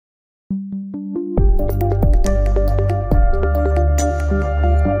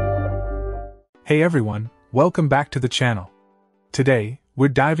Hey everyone, welcome back to the channel. Today, we're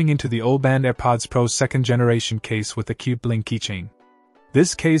diving into the OLEBAND Airpods Pro 2nd generation case with a cute Bling Keychain.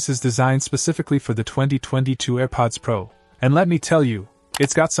 This case is designed specifically for the 2022 AirPods Pro, and let me tell you,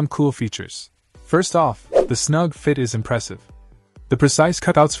 it's got some cool features. First off, the snug fit is impressive. The precise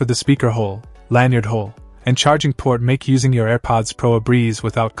cutouts for the speaker hole, lanyard hole, and charging port make using your AirPods Pro a breeze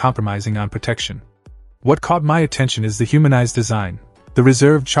without compromising on protection. What caught my attention is the humanized design. The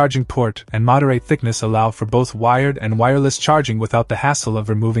reserved charging port and moderate thickness allow for both wired and wireless charging without the hassle of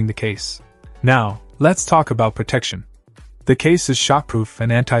removing the case. Now, let's talk about protection. The case is shockproof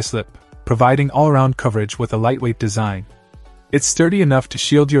and anti-slip, providing all-around coverage with a lightweight design. It's sturdy enough to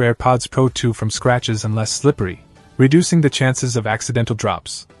shield your AirPods Pro 2 from scratches and less slippery, reducing the chances of accidental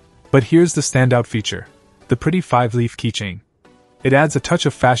drops. But here's the standout feature: the pretty 5-leaf keychain. It adds a touch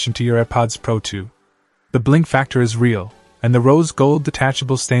of fashion to your AirPods Pro 2. The bling factor is real, and the rose gold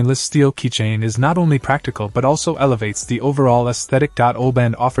detachable stainless steel keychain is not only practical but also elevates the overall aesthetic.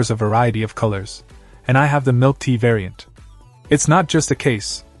 OLEBAND offers a variety of colors, and I have the milk tea variant. It's not just a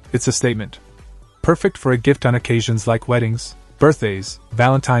case, it's a statement. Perfect for a gift on occasions like weddings, birthdays,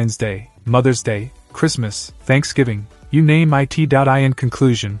 Valentine's Day, Mother's Day, Christmas, Thanksgiving, you name it. In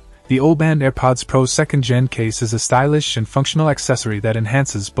conclusion, the OLEBAND Airpods Pro 2nd Gen case is a stylish and functional accessory that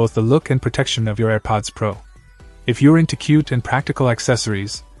enhances both the look and protection of your AirPods Pro. If you're into cute and practical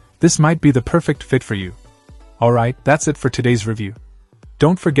accessories, this might be the perfect fit for you. Alright, that's it for today's review.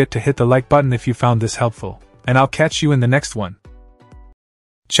 Don't forget to hit the like button if you found this helpful, and I'll catch you in the next one.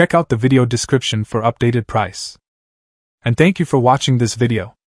 Check out the video description for updated price. And thank you for watching this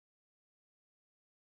video.